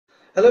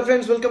Hello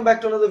friends, welcome back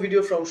to another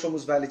video from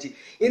Shomu's Biology.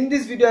 In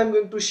this video, I'm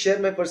going to share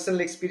my personal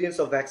experience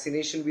of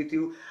vaccination with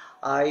you.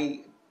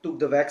 I took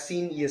the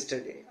vaccine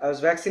yesterday. I was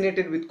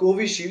vaccinated with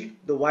Covishield,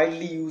 the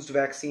widely used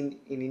vaccine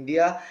in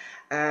India,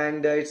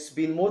 and it's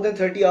been more than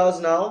 30 hours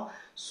now.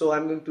 So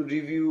I'm going to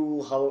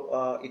review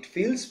how it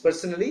feels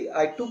personally.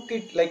 I took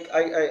it like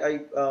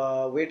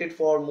I waited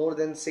for more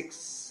than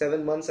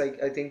 6-7 months,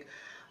 I think,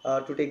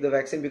 to take the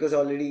vaccine because I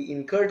already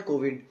incurred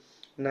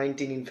COVID-19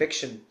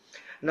 infection.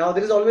 Now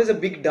there is always a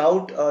big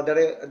doubt that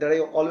I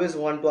always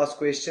want to ask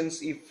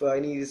questions. If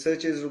any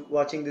researchers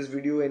watching this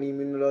video, any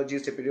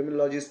immunologist,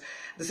 epidemiologist,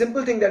 the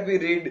simple thing that we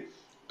read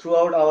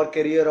throughout our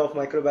career of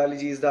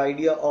microbiology is the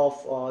idea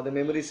of the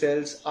memory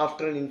cells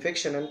after an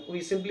infection, and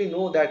we simply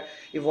know that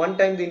if one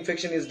time the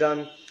infection is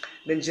done,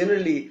 then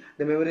generally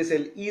the memory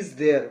cell is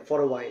there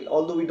for a while,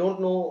 although we don't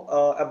know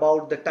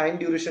about the time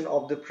duration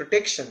of the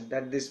protection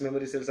that these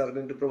memory cells are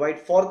going to provide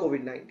for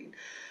COVID-19.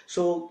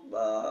 So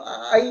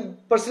I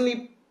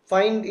personally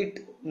find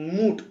it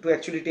moot to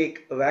actually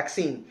take a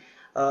vaccine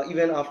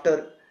even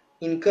after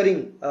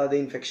incurring the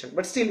infection,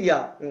 but still,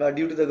 yeah,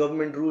 due to the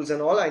government rules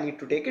and all, I need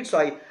to take it, so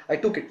I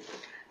took it.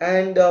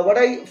 And what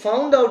I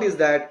found out is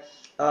that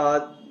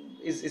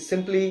is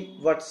simply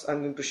what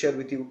I'm going to share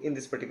with you in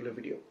this particular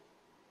video.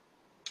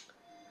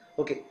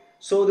 Okay,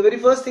 so the very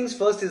first things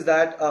first is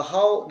that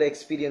how the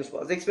experience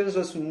was. The experience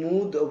was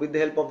smooth with the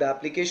help of the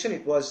application.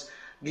 It was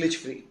glitch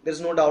free,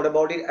 there's no doubt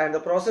about it, and the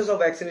process of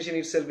vaccination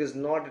itself is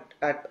not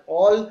at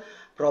all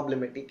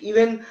problematic.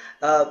 Even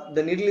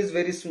the needle is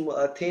very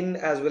thin,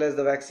 as well as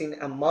the vaccine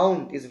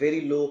amount is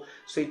very low,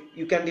 so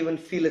you can't even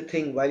feel a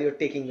thing while you're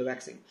taking the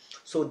vaccine.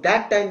 So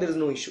that time there is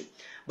no issue.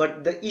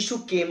 But the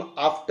issue came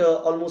after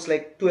almost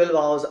like 12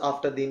 hours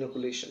after the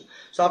inoculation.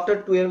 So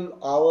after 12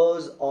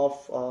 hours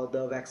of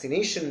the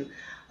vaccination,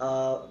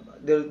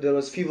 there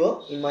was fever.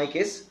 In my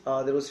case,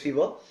 there was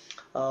fever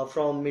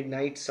from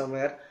midnight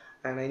somewhere,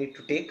 and I need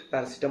to take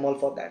paracetamol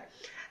for that.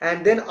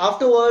 And then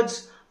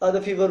afterwards,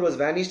 the fever was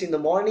vanished in the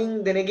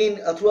morning. Then again,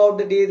 throughout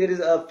the day, there is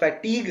a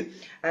fatigue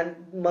and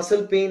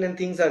muscle pain and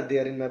things are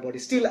there in my body.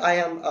 Still,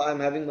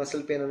 I'm having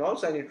muscle pain and all,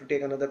 so I need to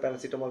take another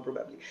paracetamol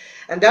probably.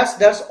 And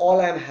that's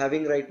all I'm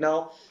having right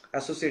now,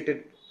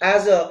 associated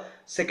as a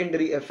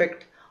secondary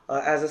effect,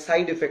 as a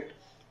side effect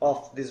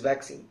of this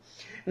vaccine.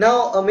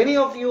 Now, many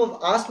of you have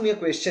asked me a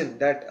question,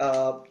 that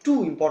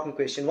two important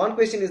questions. One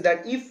question is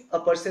that if a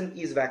person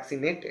is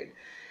vaccinated,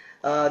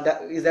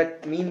 does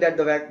that mean that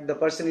the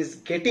person is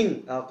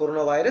getting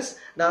coronavirus?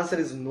 The answer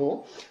is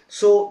no.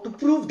 So to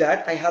prove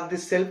that, I have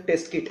this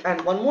self-test kit.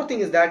 And one more thing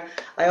is that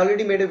I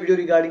already made a video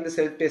regarding the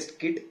self-test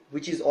kit,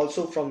 which is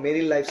also from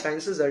Merrill Life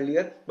Sciences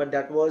earlier, but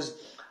that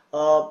was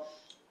a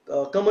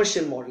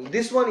commercial model.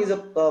 This one is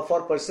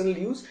for personal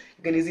use.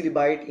 You can easily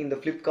buy it in the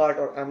Flipkart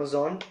or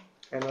Amazon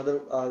and other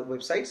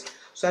websites.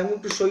 So I'm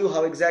going to show you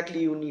how exactly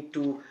you need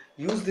to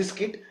use this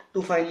kit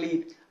to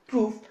finally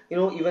proof,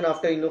 even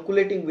after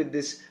inoculating with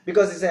this,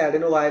 because it's an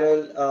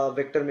adenoviral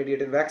vector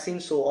mediated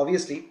vaccine, so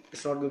obviously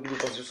it's not going to be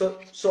positive.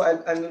 So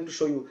I'm going to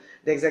show you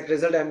the exact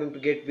result I'm going to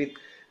get with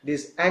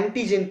this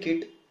antigen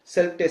kit,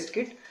 self-test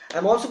kit.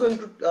 I'm also going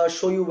to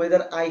show you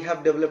whether I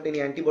have developed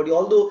any antibody,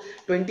 although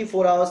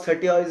 24 hours,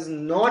 30 hours is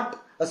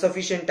not a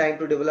sufficient time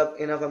to develop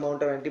enough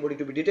amount of antibody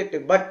to be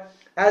detected. But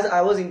as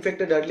I was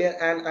infected earlier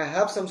and I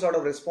have some sort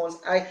of response,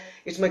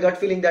 it's my gut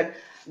feeling that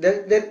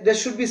there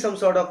should be some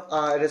sort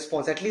of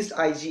response, at least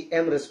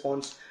IgM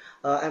response.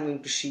 I'm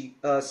going to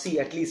see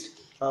at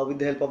least with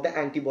the help of the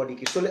antibody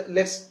kit. So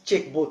let's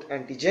check both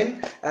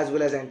antigen as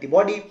well as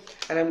antibody,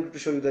 and I'm going to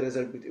show you the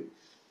result with you.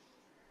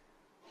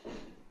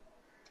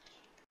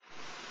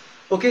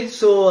 Okay,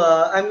 so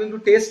I'm going to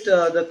test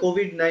the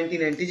COVID-19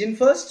 antigen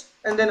first,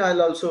 and then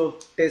I'll also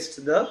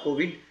test the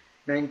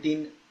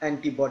COVID-19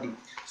 antibody.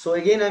 So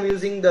again, I'm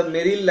using the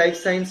Merrill Life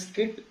Science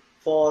kit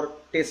for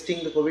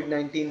testing the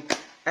COVID-19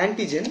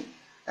 antigen,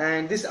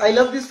 and I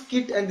love this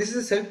kit, and this is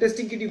a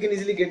self-testing kit. You can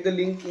easily get the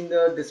link in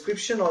the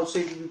description. Also,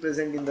 it will be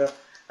present in the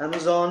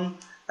Amazon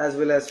as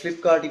well as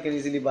Flipkart. You can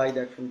easily buy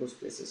that from those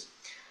places.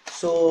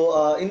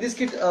 So in this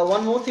kit,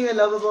 one more thing I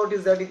love about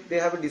is that they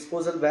have a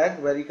disposal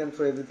bag where you can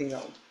throw everything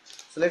out.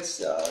 So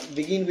let's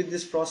begin with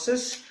this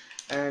process,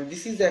 and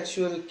this is the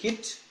actual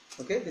kit.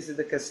 Okay, this is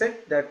the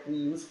cassette that we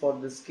use for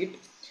this kit,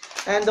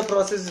 and the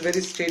process is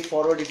very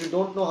straightforward. If you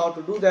don't know how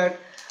to do that,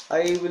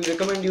 I will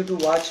recommend you to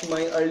watch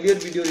my earlier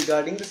video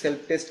regarding the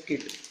self-test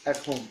kit at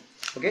home.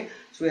 Okay,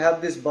 so we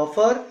have this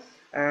buffer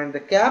and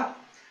the cap,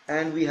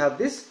 and we have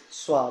this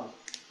swab.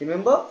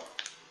 Remember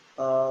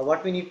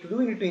what we need to do.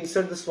 We need to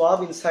insert the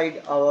swab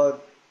inside our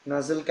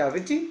nasal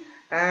cavity,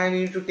 and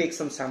we need to take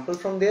some sample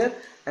from there,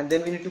 and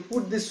then we need to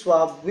put this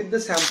swab with the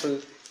sample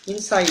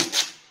inside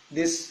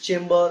this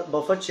chamber,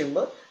 buffer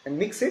chamber, and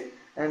mix it,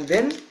 and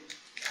then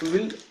we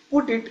will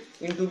put it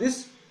into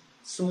this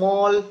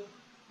small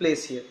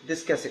place here,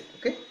 this cassette,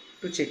 okay,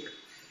 to check.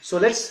 So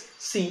let's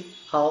see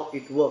how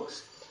it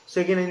works.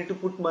 So again, I need to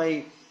put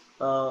my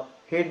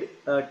head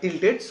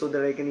tilted so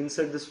that I can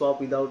insert the swab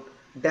without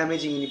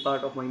damaging any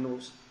part of my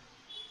nose.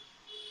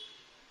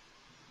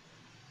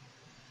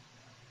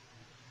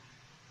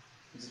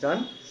 It's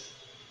done.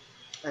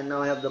 And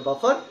now I have the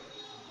buffer.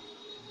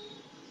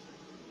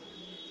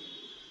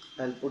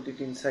 I'll put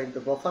it inside the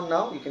buffer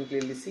now. You can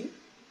clearly see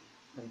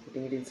I'm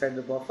putting it inside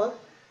the buffer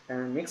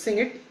and mixing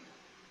it.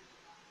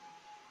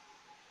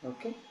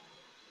 Okay,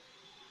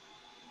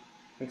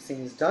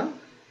 mixing is done.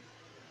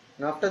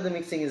 And after the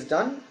mixing is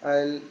done,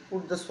 I'll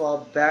put the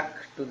swab back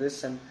to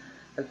this and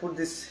I'll put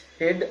this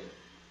head.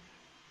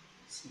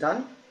 It's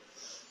done.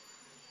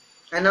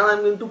 And now I'm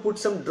going to put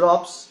some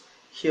drops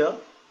here.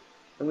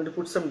 I'm going to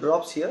put some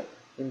drops here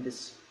in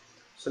this.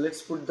 So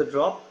let's put the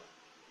drop.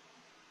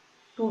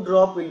 2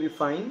 drops will be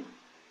fine.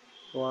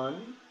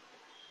 1,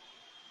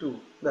 2.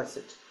 That's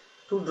it.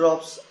 2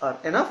 drops are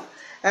enough.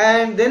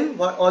 And then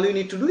all you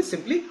need to do is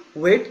simply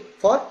wait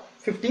for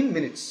 15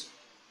 minutes.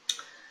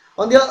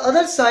 On the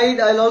other side,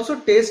 I'll also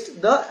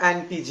test the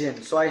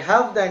antigen. So I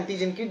have the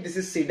antigen kit. This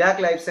is CDAC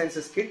Life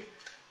Sciences kit.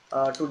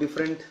 2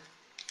 different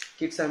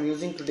kits I'm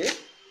using today.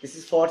 This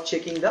is for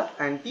checking the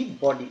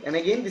antibody. And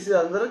again, this is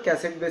another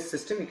cassette based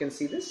system. You can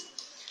see this.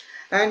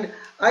 And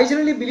I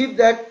generally believe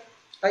that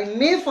I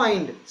may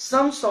find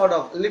some sort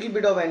of little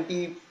bit of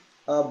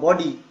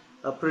antibody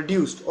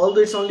produced.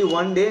 Although it's only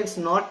 1 day, it's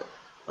not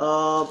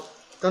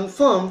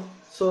confirmed.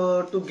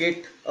 So to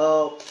get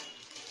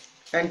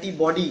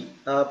antibody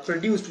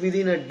produced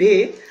within a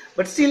day,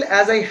 but still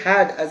as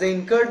I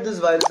incurred this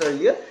virus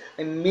earlier,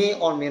 I may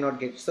or may not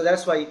get. So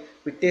that's why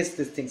we test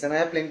these things, and I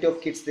have plenty of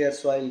kits there,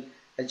 so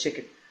I'll check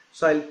it.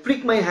 So I'll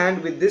prick my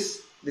hand with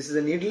this. This is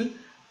a needle,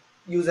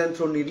 use and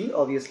throw needle,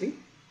 obviously.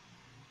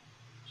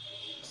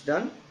 It's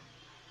done.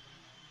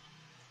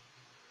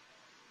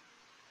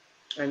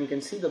 And you can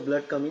see the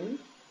blood coming in,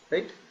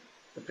 right?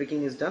 The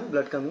pricking is done,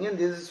 blood coming in.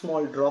 This is a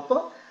small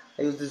dropper.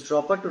 I use this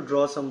dropper to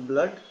draw some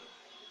blood.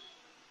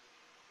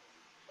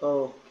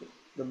 Okay,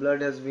 the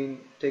blood has been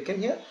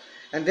taken here,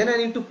 and then I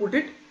need to put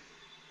it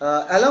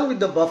along with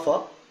the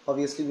buffer.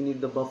 Obviously we need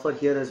the buffer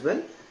here as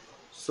well.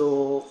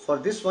 So for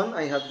this one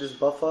I have this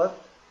buffer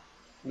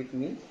with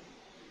me.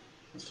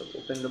 Let's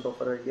open the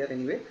buffer right here.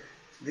 Anyway,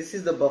 this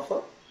is the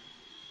buffer.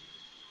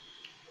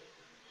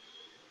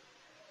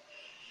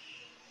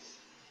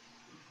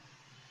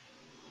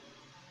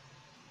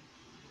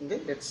 Okay,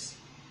 let's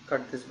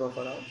cut this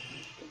buffer out.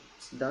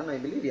 It's done, I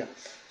believe. Yeah.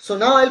 So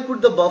now I'll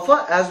put the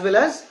buffer as well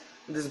as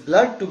this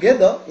blood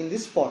together in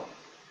this pot.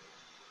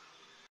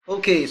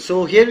 Okay,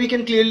 so here we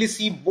can clearly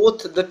see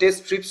both the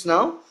test strips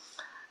now.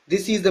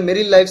 This is the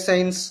Merrill Life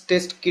Science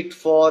test kit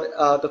for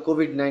the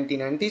COVID-19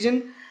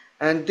 antigen,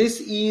 and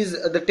this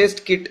is the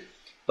test kit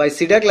by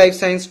CDAC Life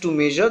Science to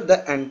measure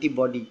the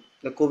antibody,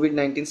 the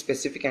COVID-19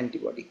 specific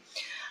antibody.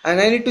 And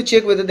I need to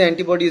check whether the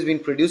antibody has been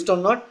produced or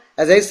not.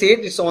 As I said,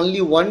 it's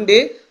only 1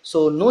 day,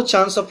 so no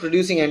chance of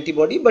producing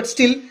antibody, but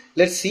still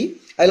let's see.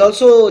 I'll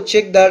also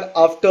check that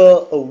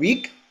after a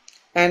week,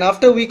 and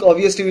after a week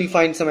obviously we'll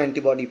find some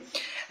antibody,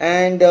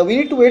 and we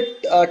need to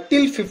wait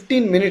till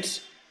 15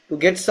 minutes to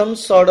get some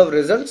sort of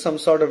result, some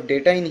sort of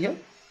data in here.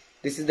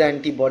 This is the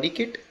antibody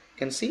kit, you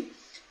can see,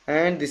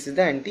 and this is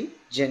the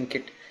antigen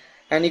kit.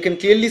 And you can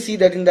clearly see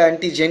that in the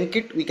antigen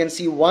kit we can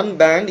see 1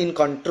 band in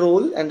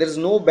control, and there is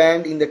no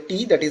band in the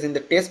T, that is in the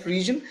test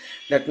region.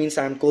 That means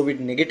I am COVID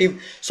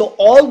negative. So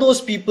all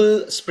those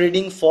people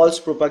spreading false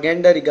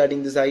propaganda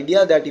regarding this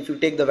idea that if you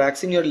take the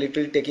vaccine you're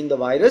literally taking the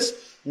virus,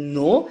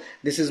 no,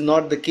 this is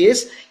not the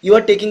case. You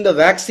are taking the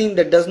vaccine,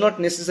 that does not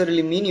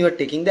necessarily mean you are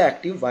taking the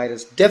active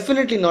virus.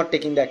 Definitely not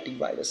taking the active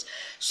virus.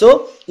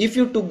 So if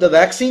you took the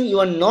vaccine, you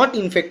are not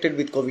infected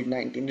with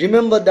COVID-19.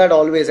 Remember that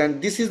always,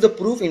 and this is the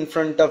proof in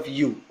front of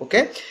you.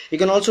 Okay, you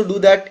can also do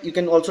that. You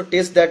can also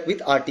test that with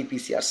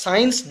RT-PCR.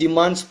 Science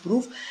demands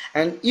proof,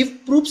 and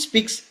if proof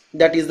speaks,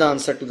 that is the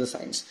answer to the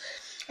science.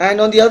 And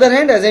on the other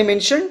hand, as I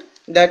mentioned,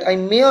 that I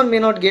may or may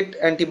not get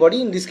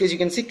antibody. In this case you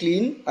can see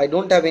clean, I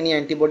don't have any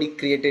antibody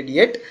created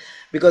yet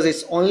because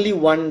it's only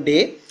 1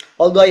 day.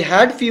 Although I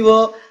had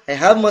fever, I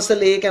have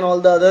muscle ache and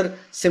all the other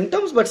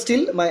symptoms, but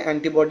still my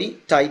antibody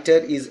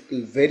titer is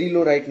very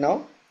low right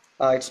now.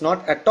 It's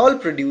not at all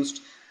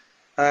produced,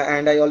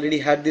 and I already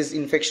had this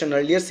infection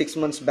earlier 6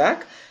 months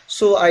back,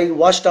 so I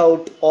washed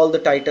out all the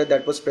titer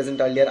that was present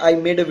earlier. I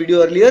made a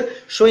video earlier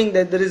showing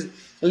that there is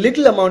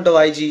little amount of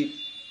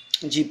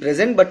IgG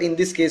present, but in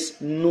this case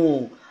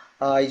no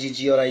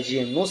IgG or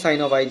IgM, no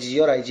sign of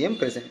IgG or IgM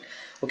present.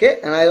 Okay,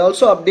 and I'll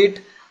also update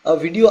a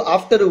video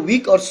after a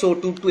week or so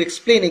to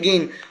explain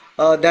again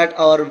that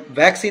our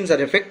vaccines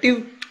are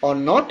effective or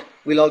not.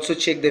 We'll also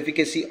check the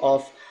efficacy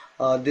of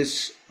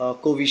this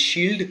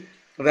Covishield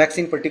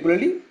vaccine,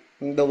 particularly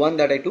the one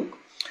that I took,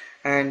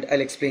 and I'll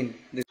explain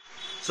this.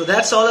 So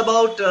that's all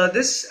about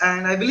this,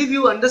 and I believe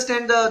you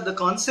understand the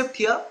concept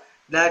here,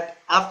 that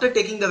after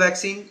taking the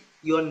vaccine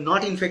you are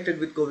not infected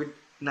with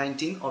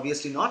COVID-19,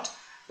 obviously not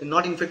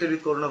infected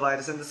with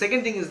coronavirus. And the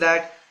second thing is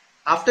that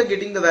after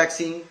getting the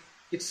vaccine,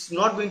 it's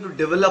not going to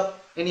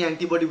develop any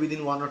antibody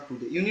within 1 or 2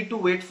 days. You need to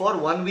wait for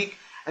 1 week,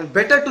 and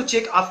better to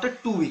check after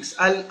 2 weeks.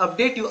 I'll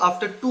update you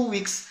after 2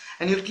 weeks,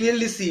 and you'll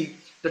clearly see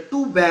the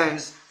 2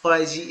 bands for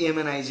IgM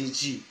and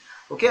IgG.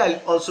 Okay,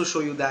 I'll also show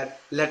you that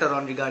later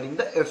on regarding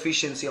the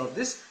efficiency of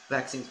this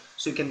vaccine.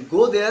 So you can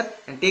go there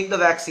and take the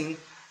vaccine.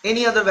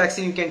 Any other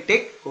vaccine you can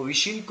take,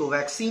 Covishield,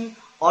 Covaxin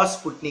or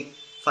Sputnik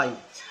 5.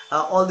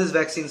 All these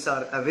vaccines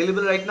are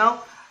available right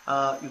now.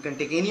 You can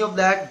take any of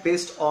that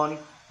based on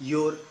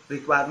your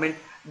requirement.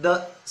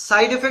 The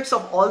side effects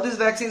of all these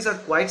vaccines are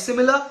quite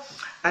similar,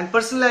 and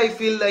personally I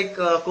feel like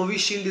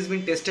Covishield has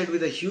been tested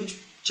with a huge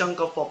chunk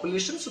of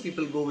population, so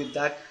people go with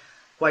that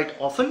quite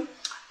often.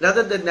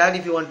 Rather than that,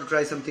 if you want to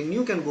try something new,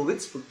 you can go with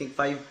Sputnik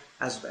 5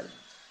 as well.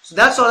 So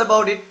that's all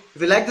about it.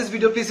 If you like this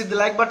video, please hit the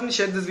like button,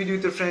 share this video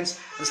with your friends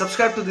and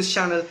subscribe to this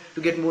channel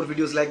to get more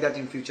videos like that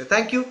in future.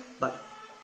 Thank you. Bye.